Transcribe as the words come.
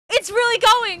It's really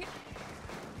going!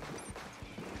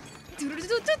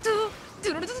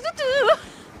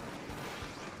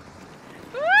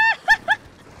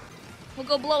 We'll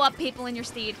go blow up people in your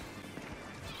steed.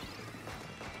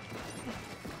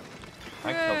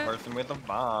 I killed a person with a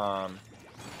bomb.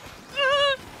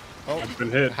 Oh, I've been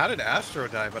hit. how did Astro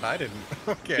die, but I didn't?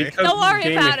 Okay. Because Don't worry the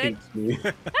game about it. hates me.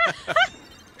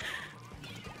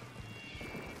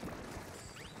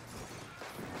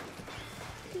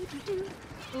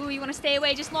 Ooh, you want to stay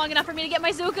away just long enough for me to get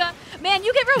my Zuka? Man,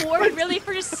 you get rewarded really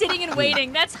for just sitting and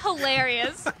waiting. That's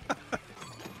hilarious.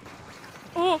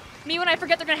 Ooh, me when I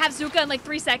forget they're gonna have Zuka in like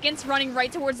 3 seconds, running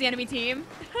right towards the enemy team.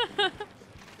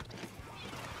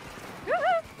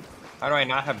 How do I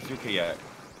not have Zuka yet?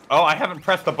 Oh, I haven't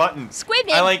pressed the button.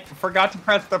 Squidman! I like forgot to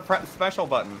press the special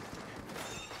button.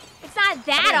 It's not How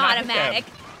that did I not hit automatic.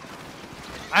 them?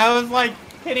 I was like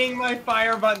hitting my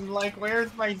fire button like,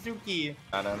 where's my Zuki?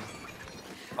 Got him.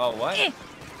 Oh, what? Eh.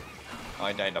 Oh,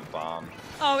 I died a bomb.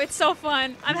 Oh, it's so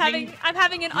fun. I'm having an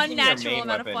using your unnatural main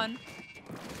amount of weapon.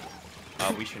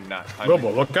 fun. We should not.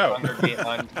 Robo, look out. Congregate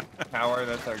on tower.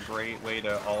 That's a great way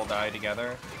to all die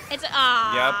together. It's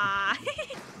ah.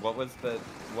 What was the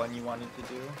one you wanted to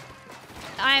do?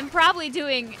 I'm probably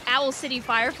doing Owl City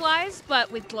Fireflies,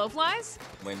 but with glowflies.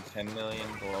 Win 10 million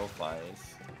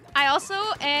glowflies. I also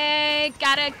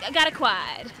got a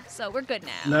quad, so we're good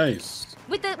now. Nice.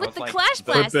 With the was like, Clash the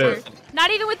Blaster, bit. not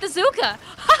even with the Zuka.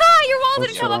 Haha, your wall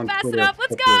didn't Post come it up on fast Twitter. enough.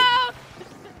 Let's Post go.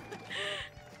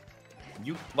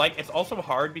 You like it's also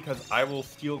hard because I will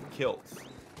steal kills,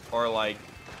 or like.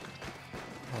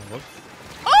 Oh, whoops.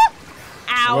 Oh!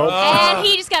 Ow! Well, And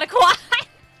he just got a quad.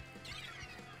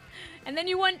 And then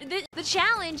you want the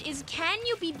challenge is, can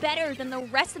you be better than the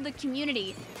rest of the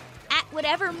community at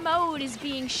whatever mode is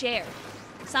being shared?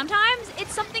 Sometimes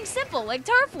it's something simple like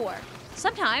Turf War.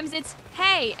 Sometimes it's,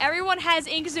 hey, everyone has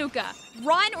Ink Zuka.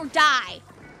 Run or die.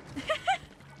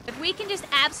 If we can just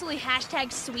absolutely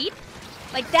hashtag sweep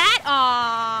like that,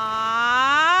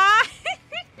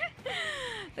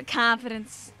 the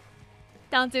confidence.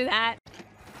 Don't do that.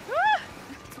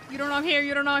 You don't know I'm here,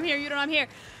 you don't know I'm here, you don't know I'm here.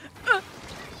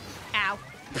 Ow.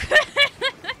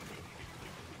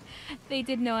 They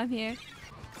did know I'm here.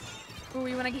 Ooh,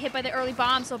 you want to get hit by the early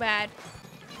bomb so bad.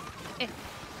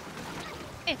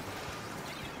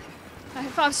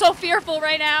 I'm so fearful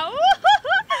right now.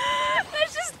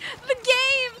 That's just the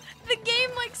game. The game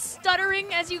like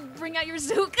stuttering as you bring out your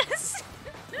Zukas.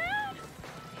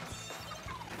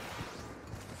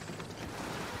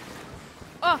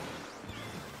 Oh.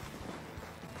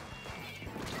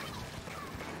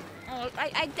 Oh,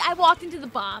 I walked into the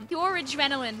bomb. Pure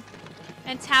adrenaline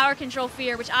and tower control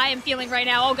fear, which I am feeling right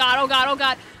now. Oh god, oh god, oh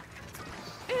god.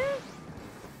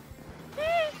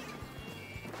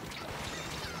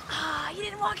 Ah, you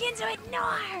didn't walk into it,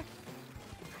 no!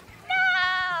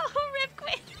 No! Rip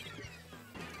quit.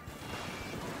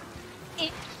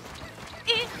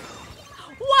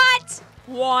 What?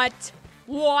 What?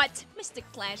 What? Mr.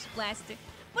 Clash Blaster.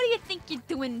 What do you think you're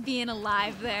doing being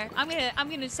alive there? I'm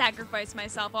gonna sacrifice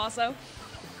myself also.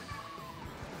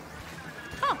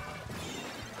 Oh.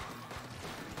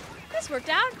 This worked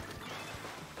out.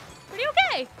 Pretty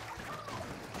okay.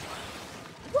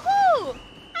 Woohoo!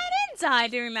 I didn't die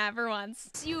doing that for once.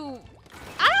 I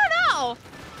don't know.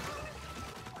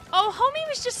 Oh, homie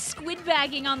was just squid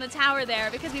bagging on the tower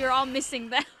there because we were all missing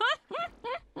them.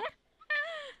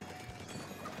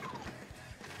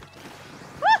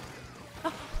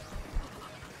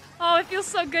 Oh, it feels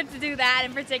so good to do that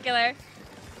in particular.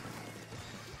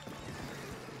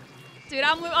 Dude,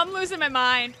 I'm losing my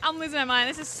mind. I'm losing my mind.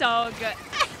 This is so good.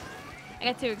 I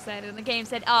got too excited and the game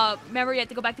said, oh, remember you have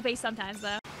to go back to base sometimes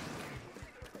though.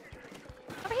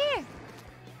 Over here.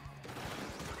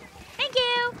 Thank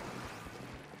you.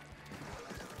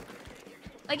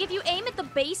 Like if you aim at the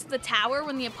base of the tower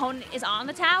when the opponent is on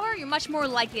the tower, you're much more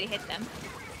likely to hit them.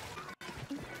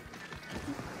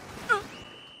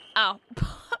 Oh.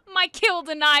 My kill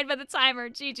denied by the timer.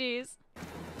 GG's.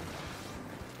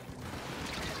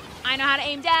 I know how to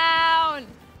aim down.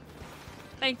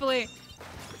 Thankfully.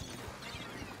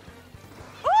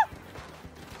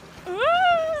 Ooh.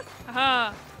 Ooh.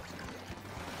 Aha.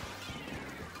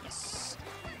 Yes.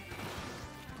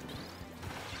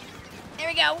 There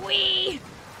we go. Wee.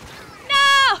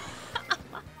 No.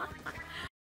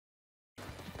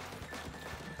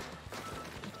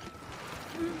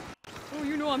 Oh,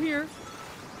 you know I'm here.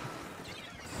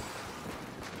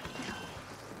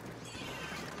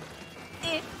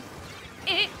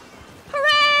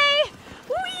 Hooray!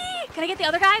 Whee! Can I get the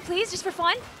other guy, please? Just for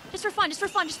fun? Just for fun, just for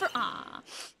fun, just for... Ah.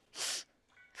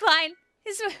 Fine.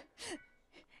 It's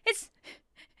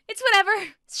whatever.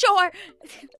 It's Sure.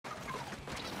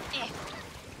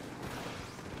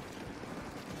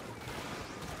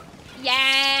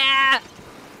 Yeah.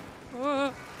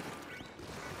 All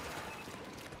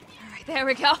right, there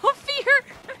we go. Fear.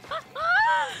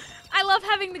 I love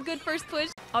having the good first push.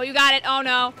 Oh, you got it. Oh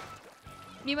no.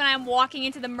 Me when I'm walking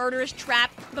into the murderous trap,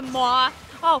 the maw.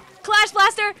 Oh, Clash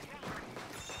Blaster.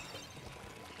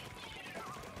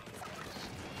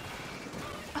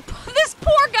 This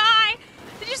poor guy.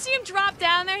 Did you see him drop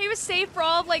down there? He was safe for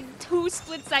all of like 2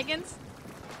 split seconds.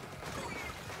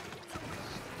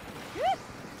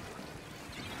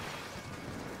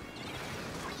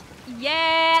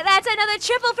 Yeah, that's another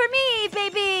triple for me,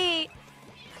 baby.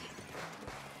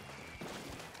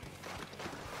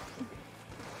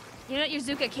 You know what your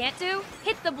Zuka can't do?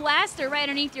 Hit the blaster right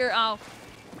underneath your, oh.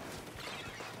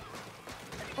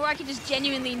 Or I could just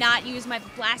genuinely not use my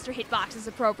blaster hitboxes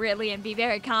appropriately and be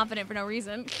very confident for no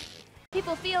reason.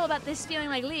 People feel about this feeling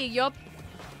like League, yup.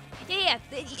 Yeah,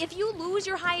 if you lose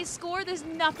your highest score, there's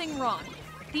nothing wrong.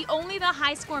 Only the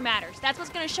high score matters. That's what's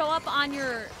gonna show up on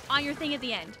your thing at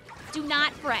the end. Do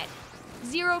not fret.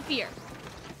 Zero fear.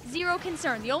 Zero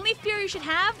concern. The only fear you should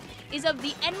have is of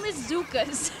the endless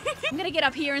Zukas. I'm gonna get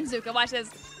up here in Zuka. Watch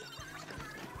this.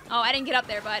 Oh, I didn't get up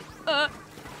there, but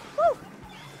woo.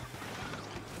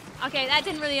 Okay, that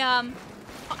didn't really I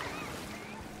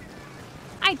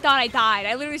thought I died.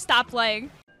 I literally stopped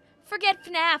playing. Forget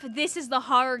FNAF. This is the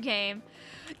horror game.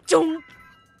 Don't.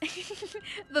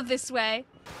 This way.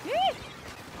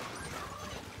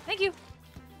 Thank you.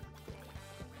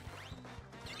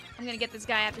 I'm gonna get this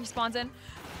guy after he spawns in.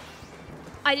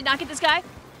 I did not get this guy.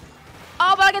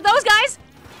 Oh, but I'll get those guys!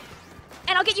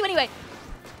 And I'll get you anyway.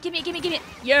 Give me, give me, give me.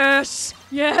 Yes!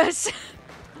 Yes!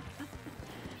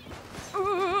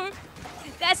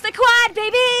 That's the quad,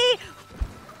 baby!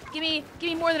 Give me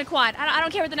more than a quad. I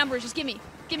don't care what the number is, just give me.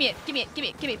 Give me it, give me it, give me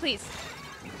it, give me it, please.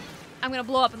 I'm gonna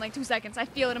blow up in like 2 seconds. I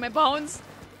feel it in my bones.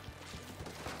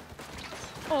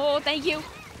 Oh, thank you.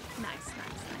 Nice.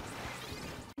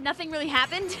 Nothing really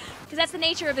happened, because that's the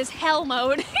nature of this hell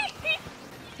mode.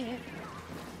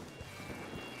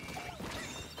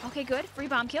 Okay, good. Free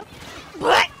bomb kill.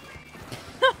 What?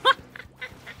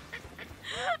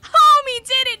 Homie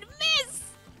didn't miss!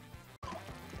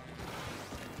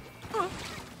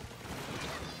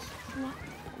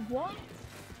 What?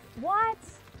 What?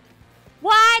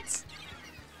 What?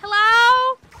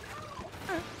 Hello?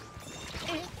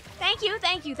 Thank you,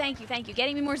 thank you, thank you, thank you.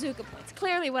 Getting me more Zuka points.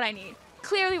 Clearly what I need.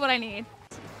 Clearly what I need.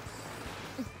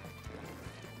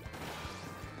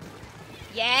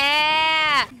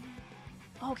 Yeah!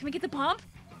 Oh, can we get the bump?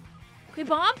 Can we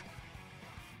bump?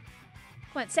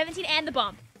 Come on, 17 and the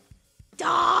bump.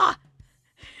 Duh!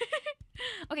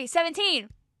 Okay, 17.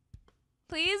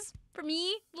 Please? For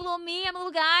me? Little me? I'm a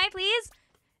little guy, please?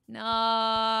 No.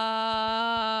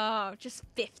 Just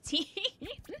 15.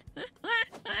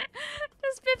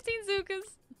 Just 15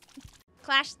 Zukas.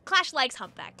 Clash likes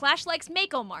Humpback. Clash likes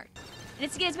Mako Mart. And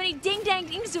it's to get as many ding-dang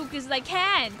Ingzukas as I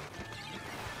can.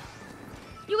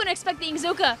 You wouldn't expect the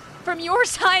Ingzuka from your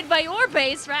side by your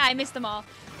base, right? I missed them all.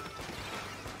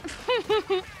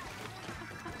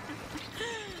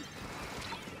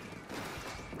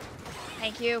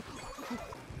 Thank you.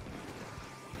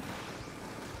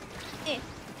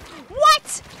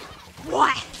 What?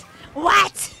 What?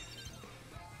 What?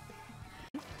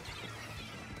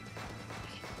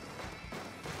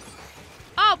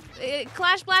 Oh,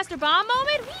 Clash Blaster bomb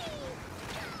moment? Whee!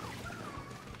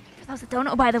 For those that don't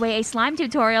know, by the way, a slime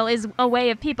tutorial is a way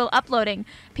of people uploading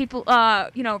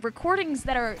recordings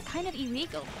that are kind of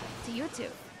illegal to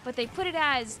YouTube. But they put it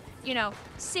as,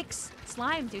 6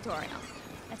 slime tutorial.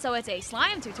 And so it's a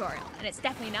slime tutorial, and it's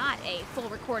definitely not a full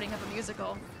recording of a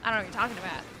musical. I don't know what you're talking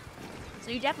about. So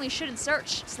you definitely shouldn't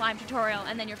search slime tutorial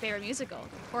and then your favorite musical,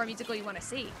 or a musical you want to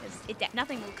see, because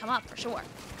nothing will come up for sure.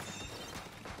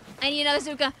 I need another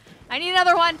Zuka. I need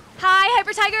another one. Hi,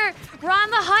 Hyper Tiger. We're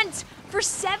on the hunt for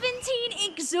 17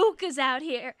 Ingzukas out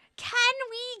here. Can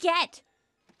we get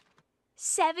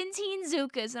 17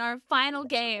 Zukas in our final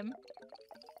game?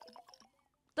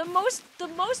 The most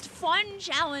fun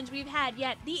challenge we've had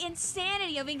yet. The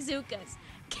insanity of Ingzukas.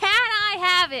 Can I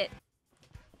have it?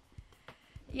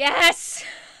 Yes!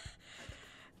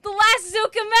 The last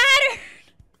Zuka mattered!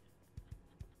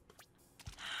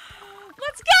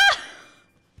 Let's go!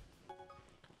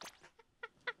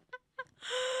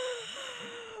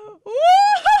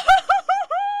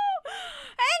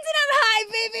 Ended on high,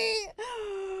 baby!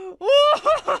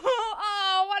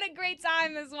 Oh, what a great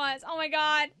time this was. Oh my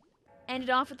god. Ended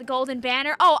off with the golden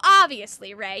banner. Oh,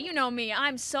 obviously, Ray. You know me.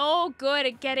 I'm so good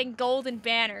at getting golden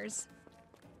banners.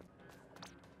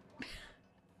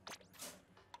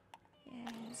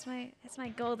 That's my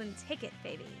golden ticket,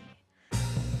 baby.